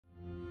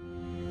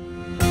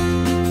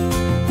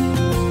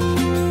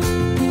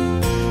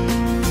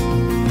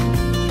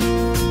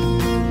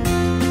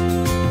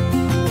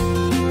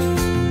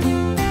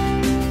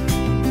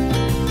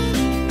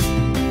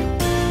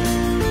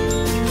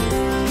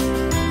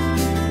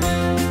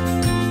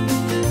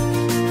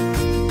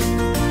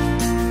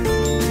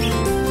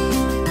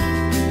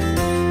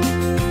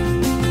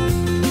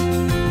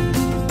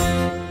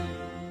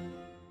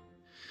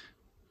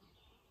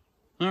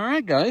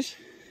guys,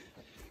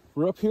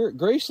 we're up here at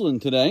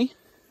Graceland today.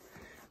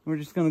 We're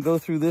just going to go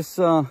through this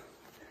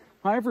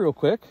hive real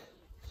quick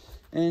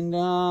and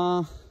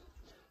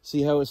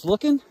see how it's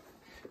looking.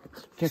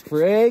 Check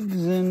for eggs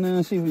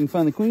and see if we can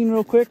find the queen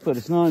real quick, but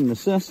it's not a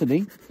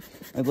necessity.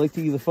 I'd like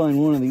to either find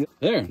one of the...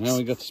 There, now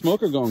we got the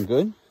smoker going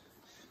good.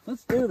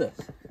 Let's do this.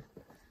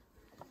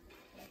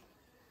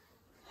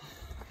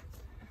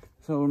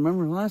 So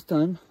remember last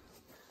time,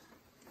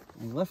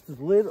 I left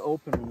the lid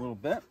open a little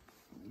bit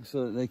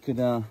so that they could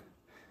have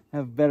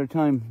a better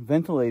time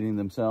ventilating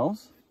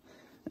themselves.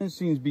 And it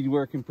seems to be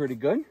working pretty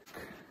good.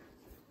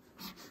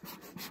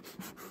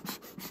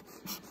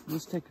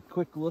 Let's take a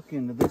quick look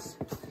into this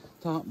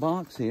top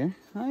box here.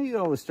 I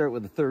always start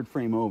with the third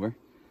frame over.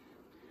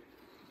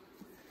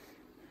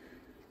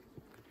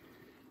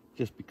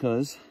 Just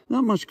because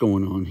not much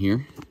going on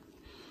here.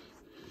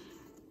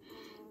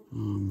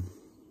 Not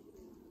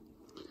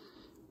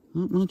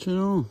much at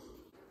all.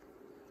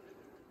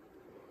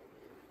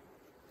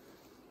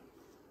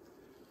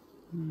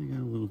 I got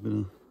a little bit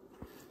of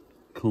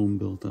comb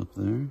built up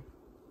there.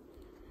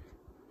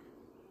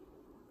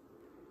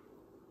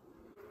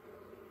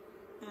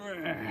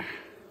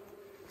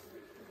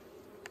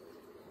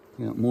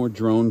 Got more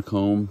drone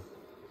comb.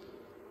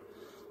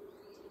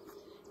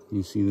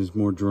 You see there's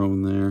more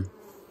drone there.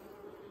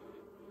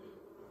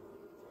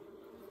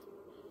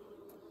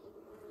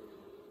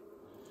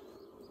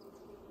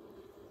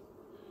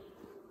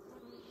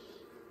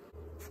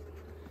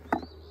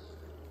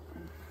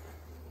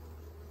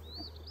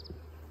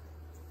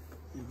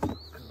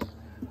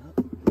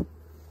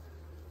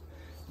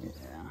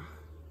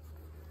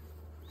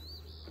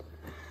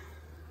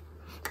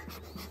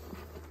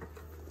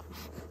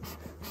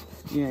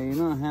 Yeah, you're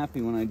not happy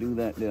when I do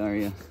that, are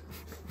you?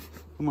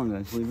 Come on,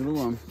 guys, leave it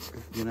alone.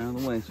 Get out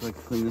of the way so I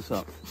can clean this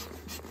up.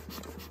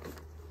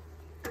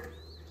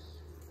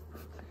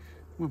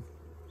 Come on,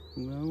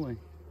 move out of the way.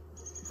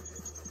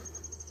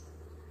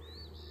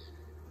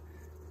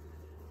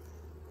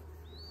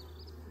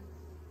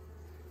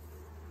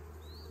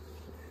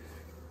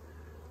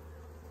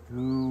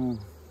 Oh,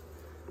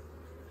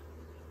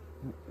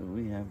 what do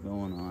we have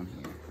going on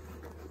here?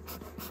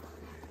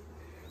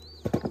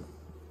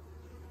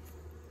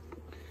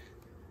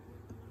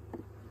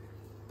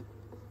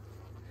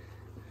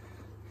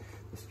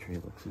 This tree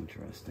looks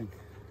interesting.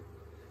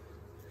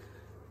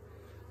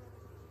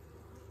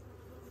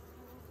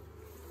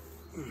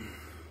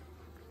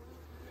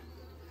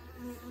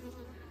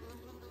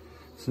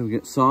 So we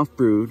get soft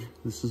brood.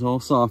 This is all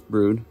soft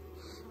brood,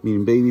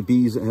 meaning baby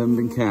bees that haven't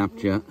been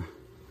capped yet.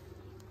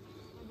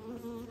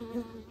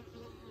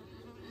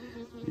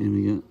 And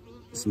we got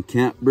some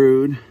cap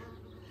brood.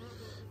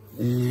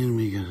 And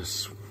we got a...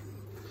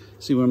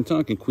 See what I'm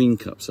talking? Queen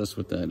cups. That's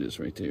what that is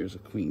right there, is a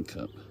queen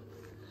cup.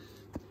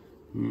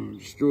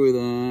 Destroy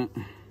that.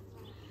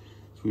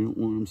 So we don't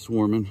want them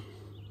swarming.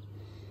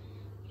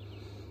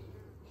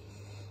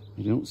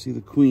 I don't see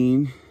the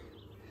queen.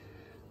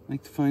 I'd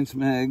like to find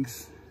some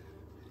eggs.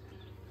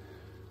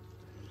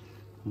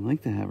 I'd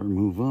like to have her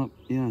move up.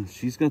 Yeah,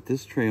 she's got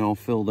this tray all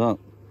filled up.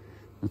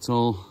 That's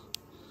all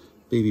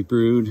baby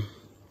brood,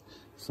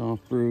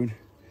 soft brood.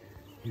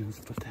 Yeah, let's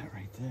put that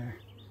right there.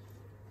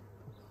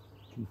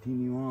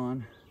 Continue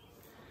on.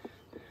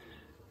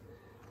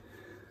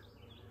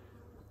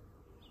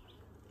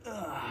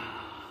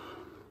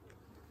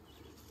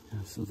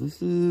 So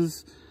this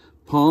is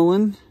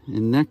pollen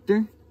and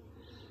nectar.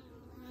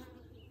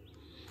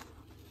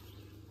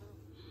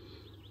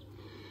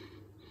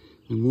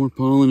 And more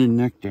pollen and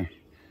nectar.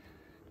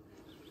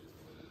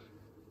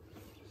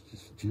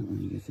 Just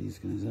gently get these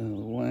guys out of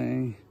the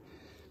way.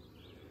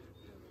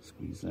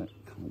 Squeeze that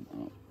comb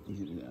up.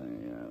 Get it out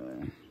of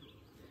there.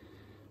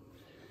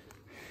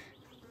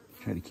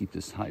 Try to keep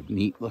this hive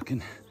neat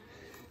looking.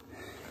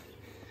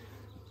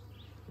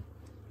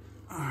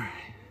 Alright.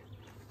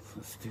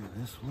 Let's do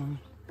this one.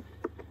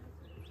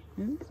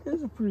 Yeah, these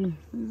guys are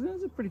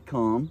pretty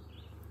calm.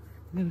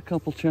 I got a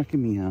couple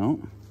checking me out.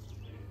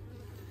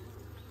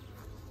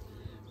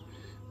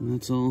 And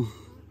that's all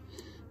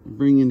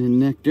bringing in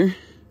nectar.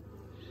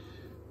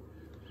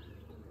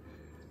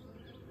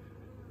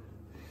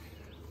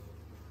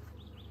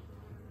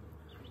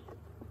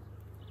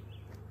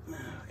 Okay.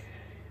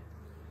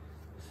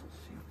 Let's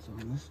see what's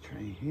on this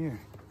tray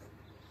here.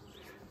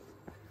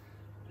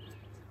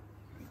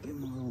 Give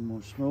them a little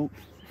more smoke.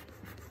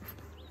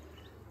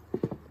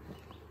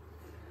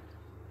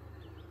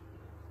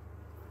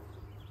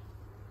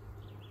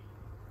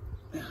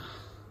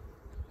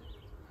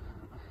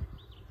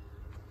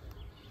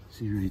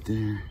 See right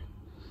there,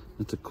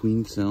 that's a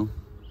queen cell.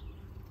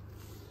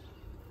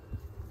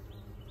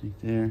 Right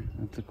there,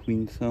 that's a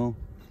queen cell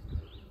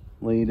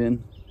laid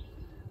in.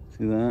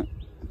 See that?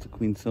 That's a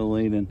queen cell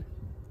laid in.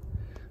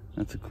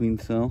 That's a queen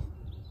cell.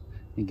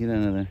 And get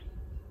out of there.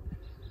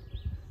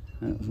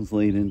 That was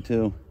laid in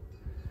too.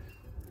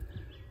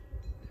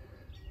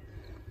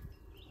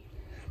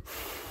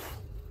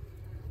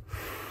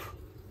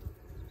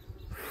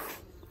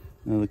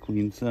 Another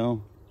queen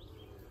cell.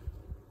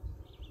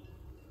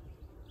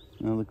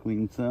 Another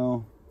queen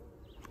cell.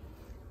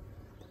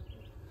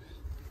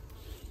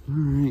 All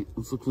right,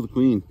 let's look for the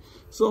queen.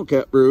 Soul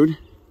cat brood.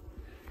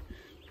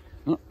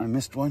 Oh, I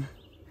missed one.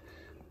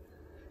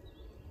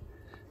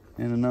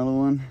 And another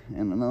one,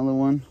 and another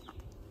one.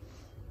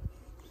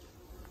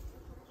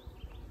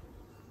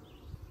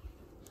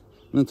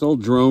 That's all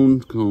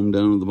drone comb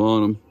down at the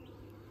bottom.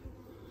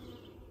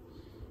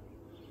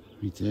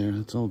 Right there,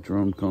 that's all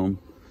drone comb.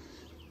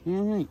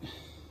 All right.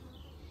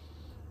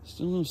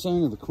 Still no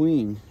sign of the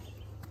queen.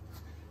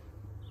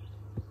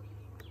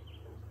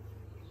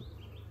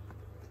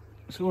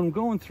 So when I'm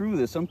going through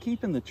this, I'm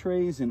keeping the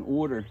trays in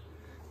order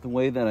the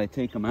way that I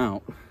take them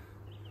out.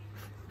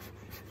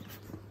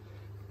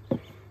 And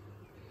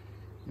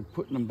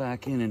putting them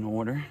back in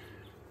order.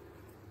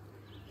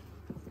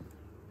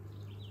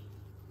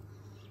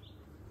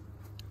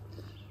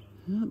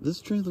 Yeah,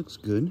 this tray looks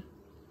good.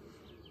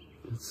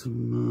 Got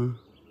some,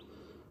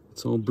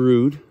 it's all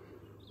brood.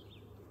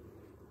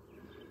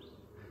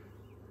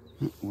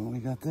 What do we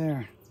got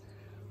there?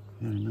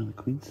 We got another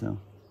queen cell.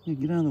 Yeah,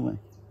 get out of the way.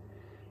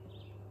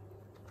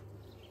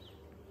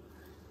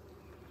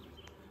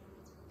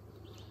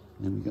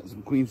 And we got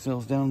some queen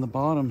cells down the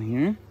bottom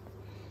here.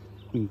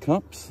 Queen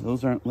cups,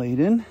 those aren't laid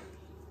in.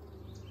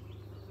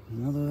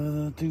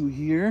 Another two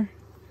here.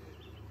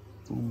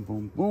 Boom,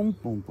 boom, boom,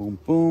 boom, boom,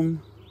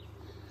 boom.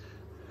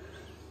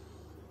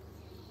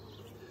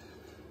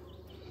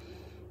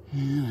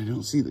 And I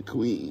don't see the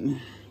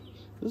queen.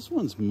 This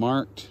one's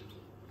marked.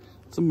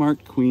 It's a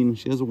marked queen.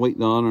 She has a white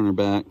dot on her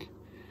back.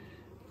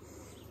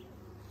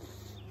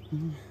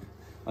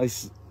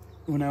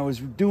 When I was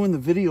doing the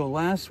video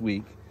last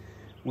week,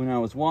 when I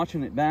was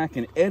watching it back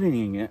and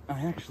editing it,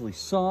 I actually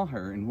saw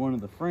her in one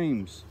of the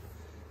frames.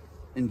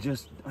 And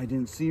I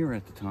didn't see her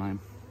at the time.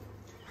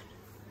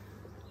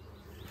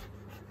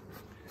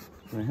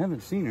 But I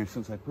haven't seen her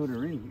since I put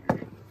her in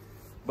here.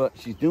 But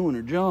she's doing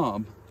her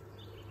job.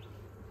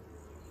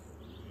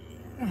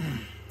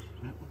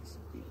 That one's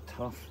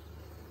tough.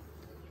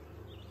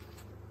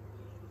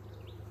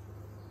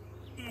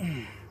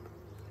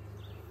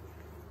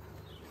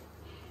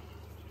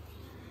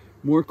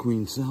 More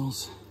queen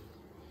cells.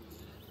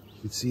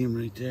 You can see them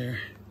right there.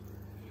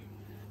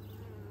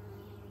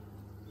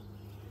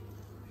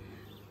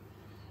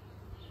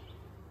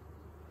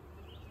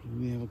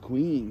 We have a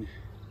queen.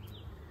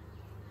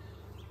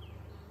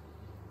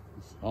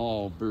 It's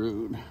all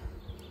brood.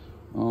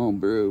 All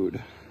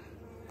brood.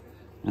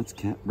 That's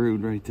cat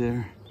brood right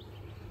there.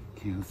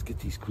 Okay, let's get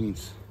these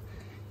queens.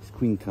 These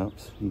queen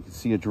cups. You can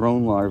see a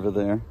drone larva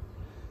there.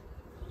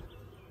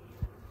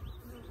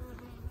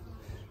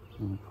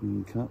 Another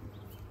queen cup.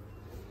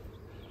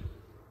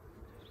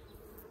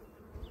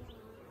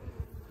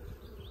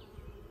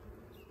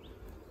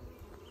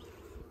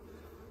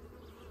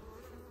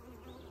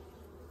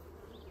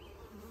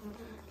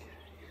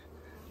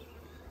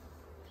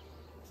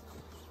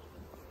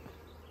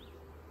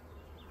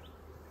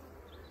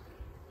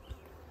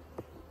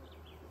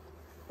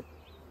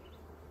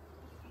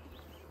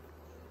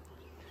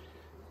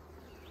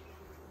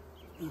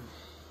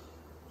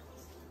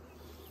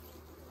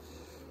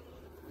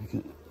 I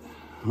got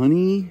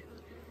honey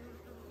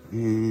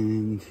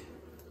and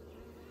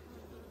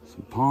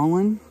some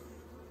pollen.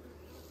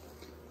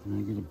 And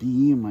I get a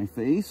bee in my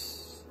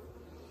face.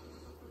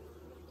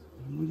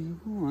 What do you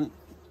want?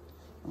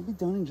 I'll be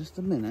done in just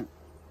a minute.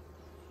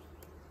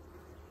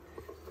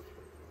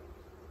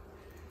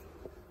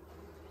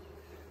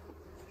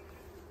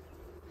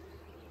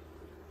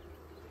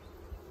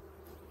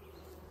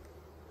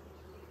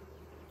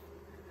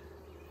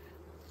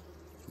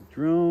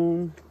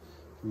 Drone.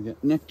 We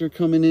got nectar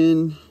coming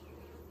in,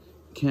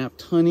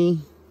 capped honey,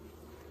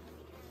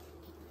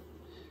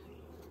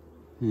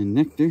 and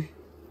nectar.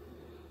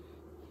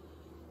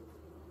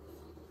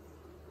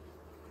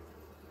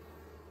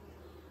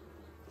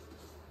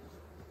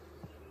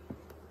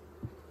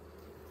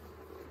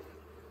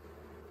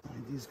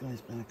 Slide these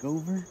guys back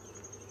over.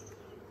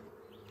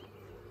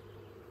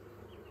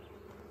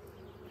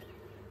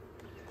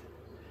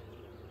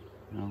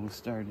 Now we'll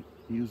start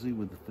usually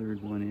with the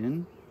third one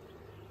in.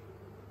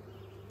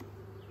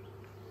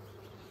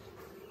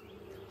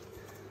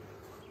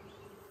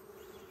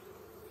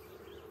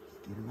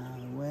 Get them out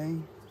of the way.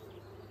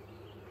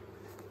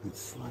 Let's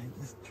slide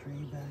this tray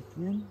back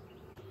in.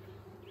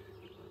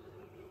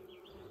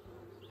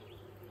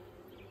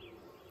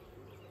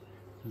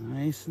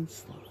 Nice and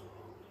slow.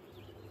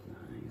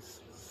 Nice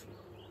and slow.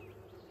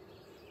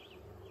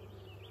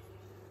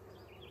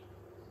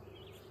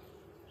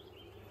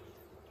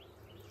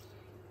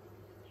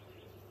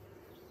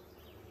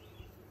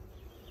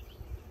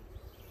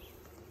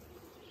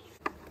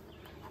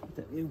 Put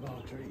that new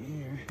box right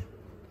here.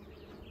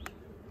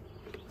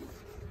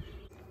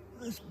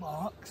 This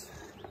box,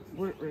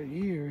 right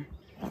here,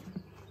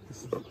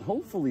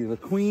 hopefully the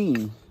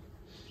queen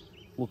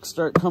will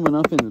start coming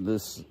up into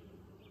this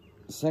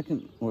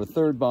second or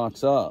third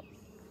box up,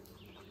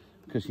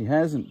 because she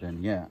hasn't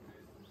been yet.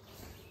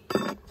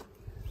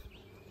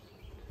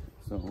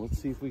 So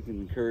let's see if we can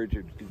encourage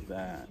her to do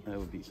that. That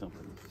would be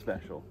something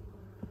special.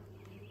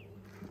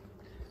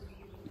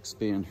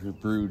 Expand her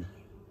brood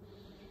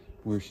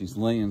where she's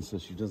laying so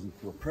she doesn't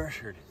feel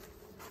pressured.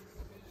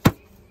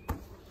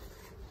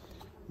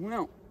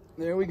 Well,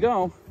 there we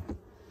go.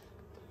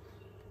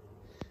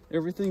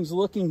 Everything's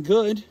looking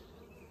good.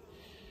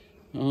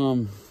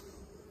 All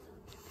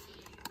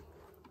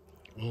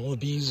the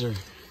bees are,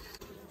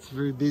 it's a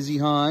very busy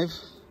hive.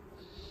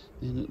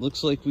 And it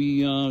looks like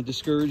we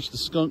discouraged the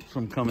skunk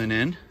from coming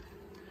in.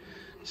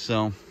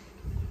 So,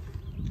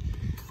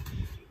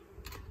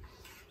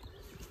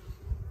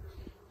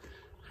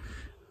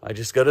 I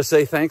just got to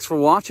say thanks for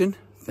watching.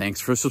 Thanks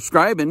for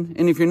subscribing.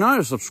 And if you're not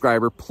a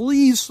subscriber,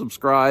 please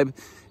subscribe.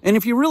 And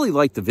if you really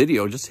like the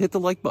video, just hit the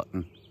like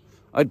button.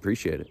 I'd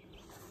appreciate it.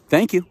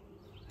 Thank you.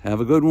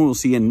 Have a good one. We'll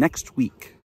see you next week.